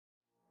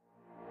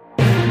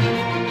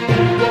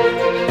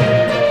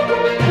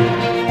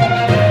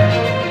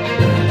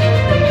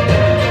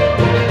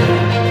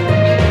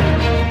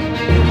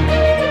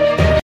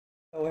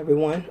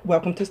everyone.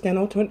 Welcome to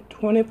Steno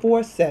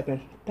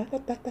 24/7. Da, da,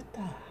 da, da,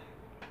 da.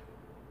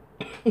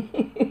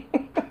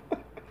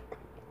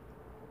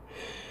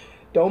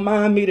 Don't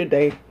mind me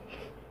today.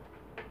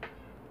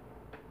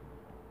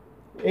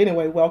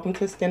 Anyway, welcome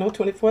to Steno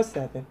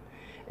 24/7.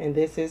 And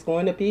this is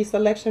going to be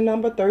selection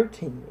number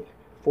 13.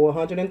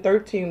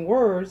 413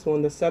 words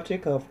on the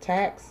subject of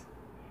tax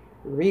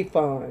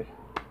refund.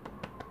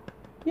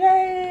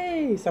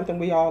 Yay! Something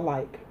we all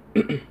like.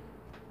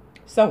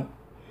 So,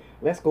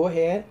 let's go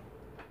ahead.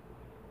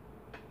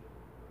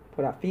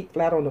 Put our feet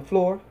flat on the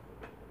floor.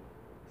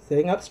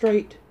 Sitting up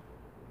straight.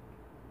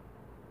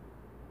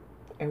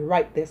 And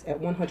write this at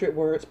 100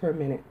 words per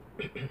minute.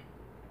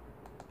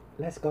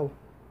 Let's go.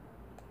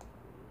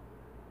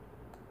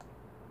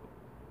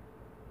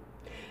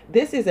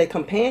 This is a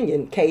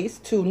companion case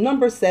to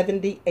number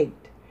 78,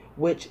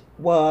 which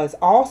was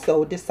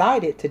also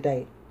decided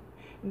today.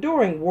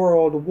 During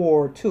World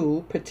War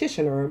II,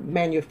 petitioner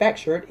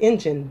manufactured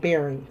engine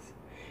bearings.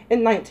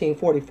 In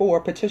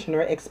 1944,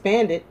 petitioner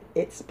expanded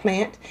its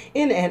plant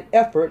in an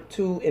effort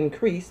to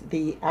increase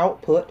the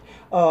output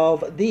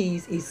of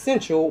these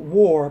essential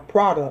war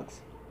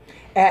products.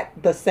 At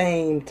the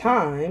same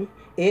time,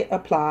 it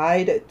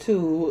applied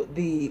to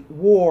the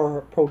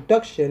War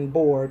Production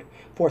Board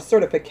for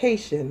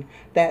certification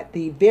that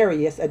the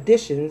various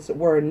additions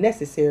were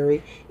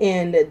necessary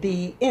in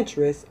the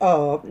interest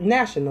of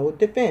national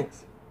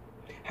defense.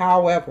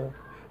 However,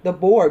 the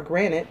board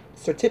granted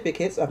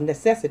certificates of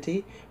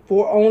necessity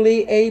for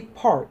only a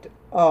part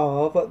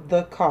of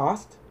the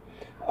cost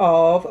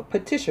of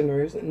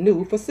petitioners'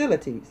 new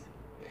facilities.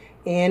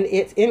 In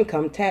its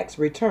income tax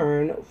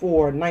return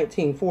for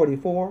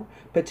 1944,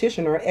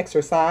 petitioner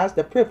exercised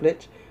the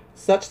privilege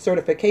such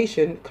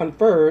certification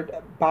conferred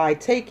by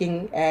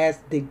taking as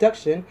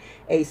deduction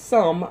a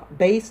sum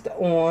based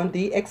on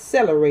the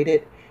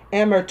accelerated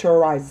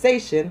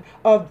amortization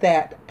of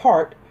that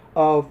part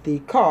of the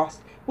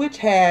cost which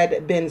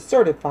had been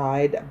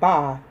certified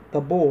by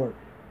the board.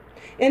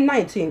 In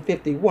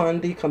 1951,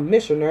 the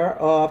Commissioner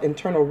of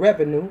Internal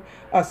Revenue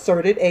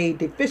asserted a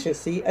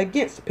deficiency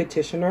against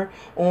petitioner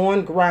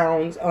on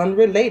grounds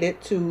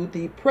unrelated to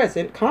the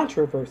present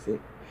controversy.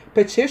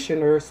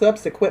 Petitioner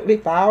subsequently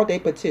filed a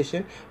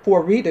petition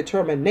for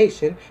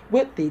redetermination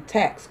with the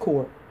tax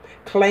court,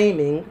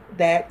 claiming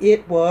that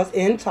it was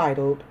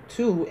entitled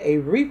to a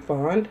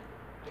refund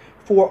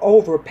for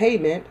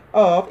overpayment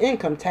of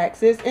income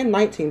taxes in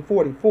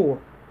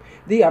 1944.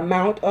 The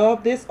amount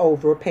of this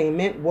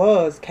overpayment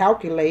was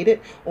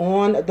calculated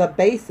on the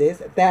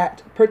basis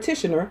that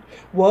petitioner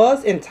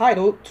was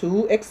entitled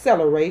to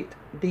accelerate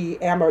the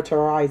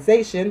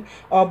amortization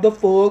of the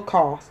full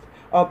cost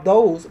of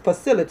those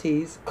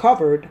facilities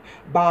covered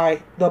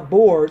by the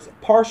board's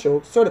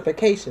partial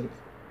certifications.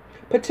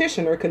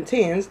 Petitioner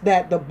contends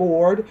that the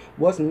board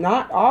was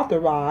not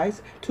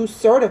authorized to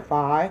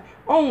certify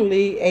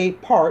only a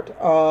part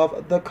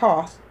of the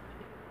cost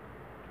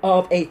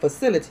of a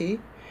facility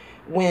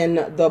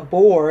when the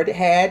board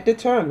had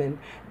determined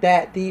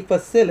that the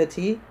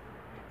facility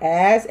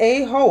as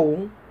a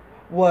whole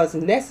was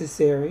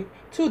necessary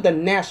to the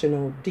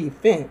national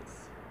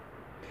defense.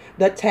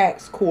 The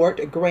tax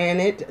court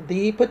granted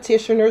the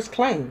petitioner's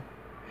claim,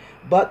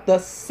 but the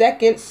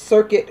Second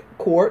Circuit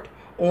Court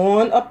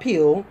on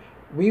Appeal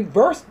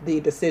reversed the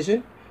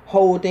decision,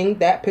 holding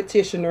that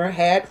petitioner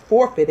had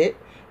forfeited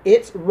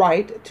its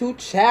right to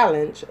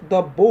challenge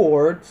the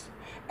board's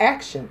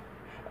action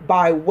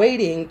by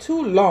waiting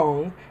too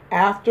long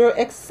after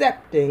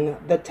accepting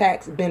the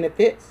tax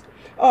benefits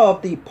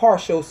of the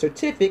partial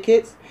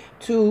certificates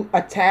to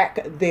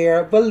attack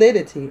their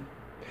validity.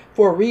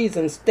 For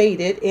reasons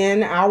stated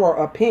in our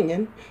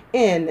opinion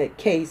in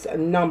case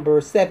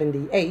number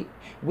 78,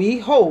 we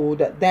hold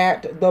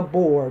that the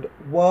board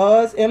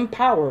was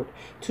empowered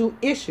to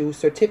issue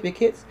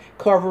certificates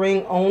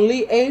covering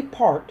only a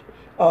part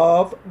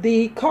of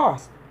the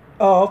cost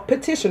of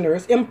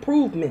petitioners'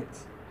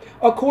 improvements.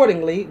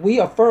 Accordingly, we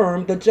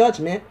affirm the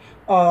judgment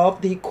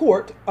of the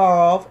Court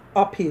of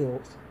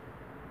Appeals.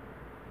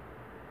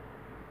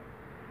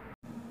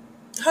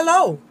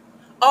 Hello.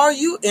 Are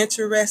you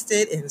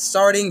interested in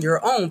starting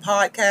your own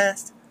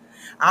podcast?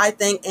 I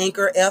think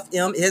Anchor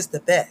FM is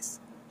the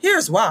best.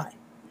 Here's why.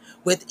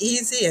 With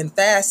easy and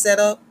fast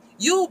setup,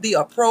 you'll be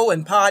a pro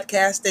in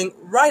podcasting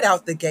right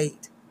out the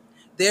gate.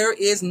 There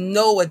is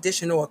no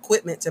additional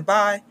equipment to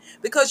buy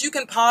because you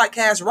can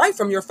podcast right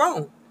from your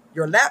phone,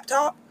 your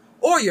laptop,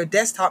 or your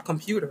desktop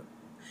computer.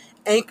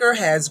 Anchor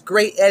has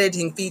great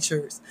editing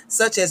features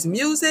such as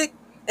music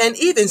and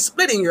even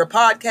splitting your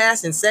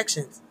podcast in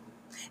sections.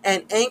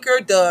 And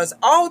Anchor does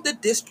all the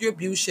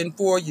distribution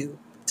for you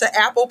to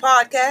Apple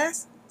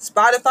Podcasts,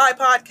 Spotify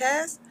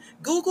Podcasts,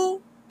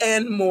 Google,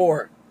 and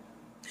more.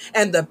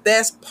 And the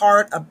best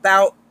part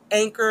about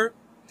Anchor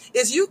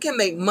is you can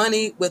make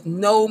money with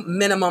no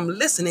minimum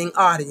listening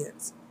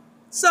audience.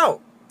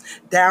 So,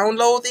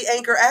 download the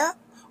Anchor app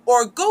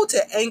or go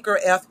to Anchor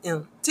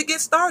FM to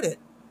get started.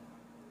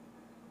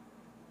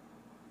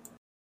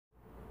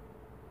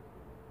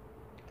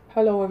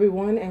 Hello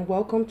everyone and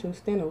welcome to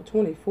Steno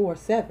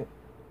 24/7.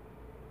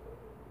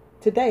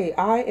 Today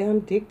I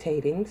am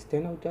dictating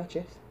Steno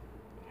Duchess.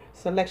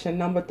 Selection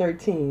number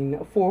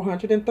 13,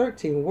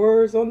 413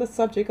 words on the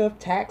subject of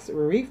tax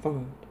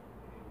refund.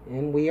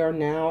 And we are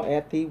now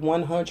at the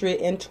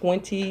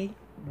 120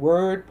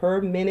 word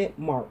per minute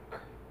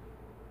mark.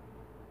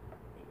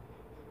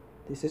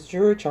 This is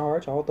jury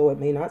charge, although it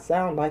may not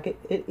sound like it,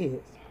 it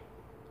is.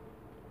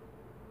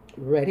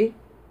 Ready?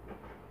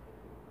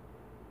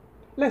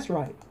 Let's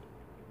write.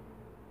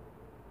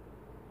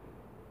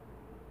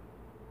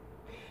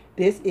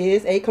 This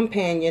is a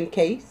companion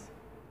case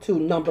to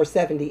number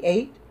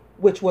 78,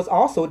 which was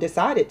also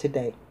decided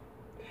today.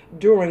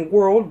 During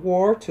World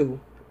War II,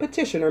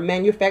 petitioner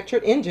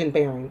manufactured engine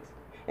bearings.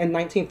 In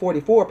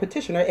 1944,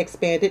 petitioner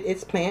expanded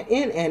its plant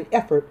in an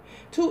effort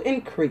to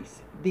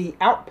increase the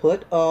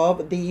output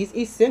of these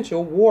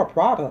essential war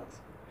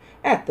products.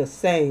 At the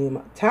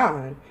same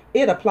time,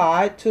 it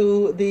applied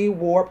to the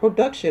War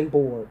Production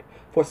Board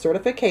for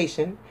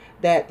certification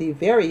that the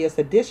various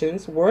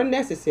additions were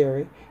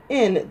necessary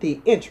in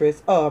the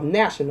interest of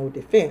national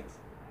defense.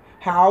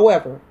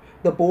 However,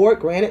 the board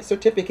granted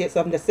certificates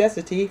of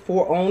necessity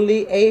for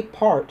only a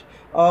part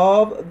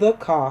of the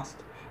cost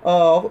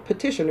of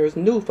petitioner's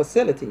new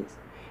facilities.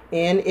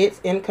 In its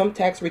income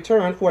tax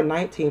return for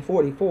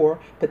 1944,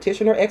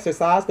 petitioner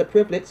exercised the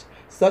privilege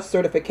such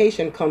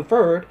certification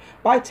conferred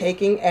by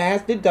taking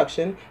as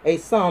deduction a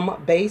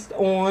sum based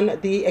on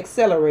the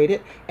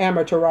accelerated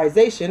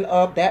amortization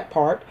of that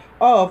part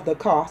of the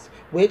cost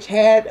which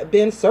had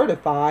been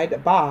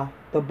certified by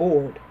the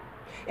board.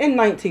 In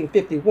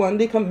 1951,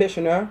 the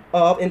Commissioner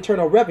of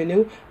Internal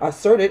Revenue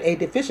asserted a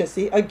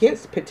deficiency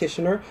against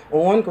petitioner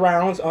on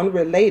grounds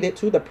unrelated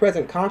to the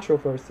present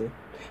controversy.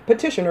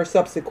 Petitioner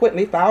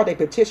subsequently filed a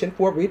petition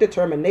for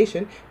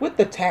redetermination with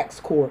the tax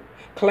court,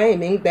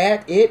 claiming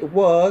that it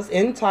was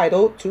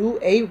entitled to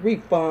a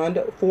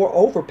refund for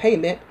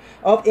overpayment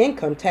of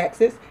income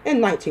taxes in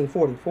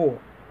 1944.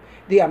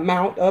 The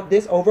amount of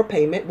this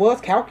overpayment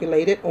was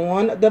calculated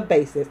on the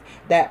basis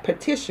that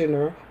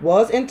petitioner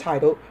was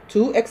entitled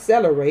to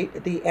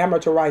accelerate the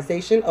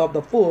amortization of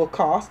the full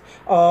cost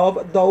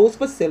of those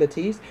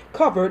facilities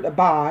covered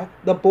by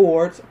the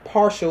board's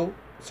partial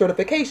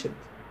certifications.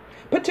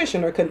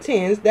 Petitioner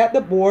contends that the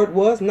board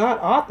was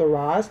not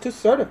authorized to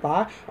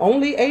certify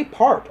only a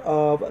part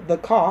of the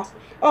cost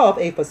of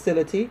a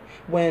facility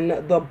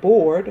when the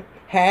board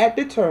had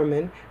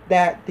determined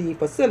that the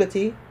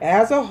facility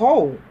as a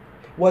whole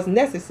was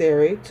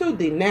necessary to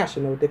the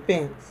national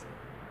defense.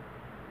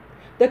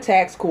 The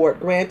tax court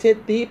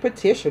granted the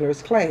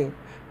petitioner's claim,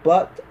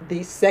 but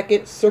the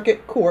Second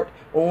Circuit Court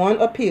on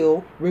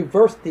Appeal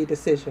reversed the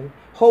decision,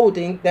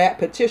 holding that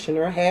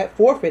petitioner had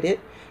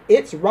forfeited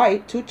its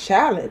right to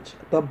challenge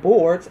the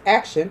board's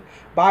action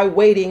by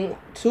waiting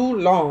too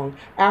long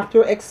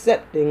after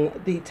accepting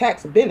the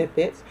tax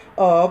benefits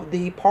of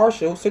the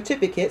partial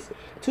certificates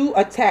to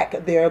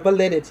attack their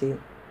validity.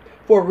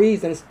 For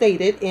reasons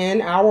stated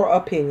in our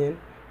opinion,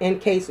 in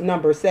case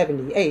number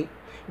 78,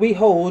 we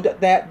hold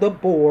that the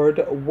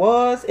board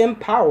was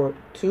empowered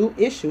to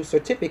issue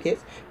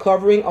certificates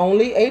covering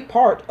only a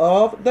part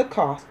of the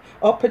cost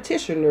of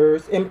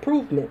petitioner's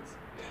improvements.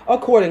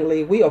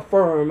 Accordingly, we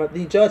affirm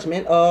the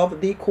judgment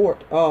of the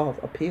Court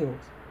of Appeals.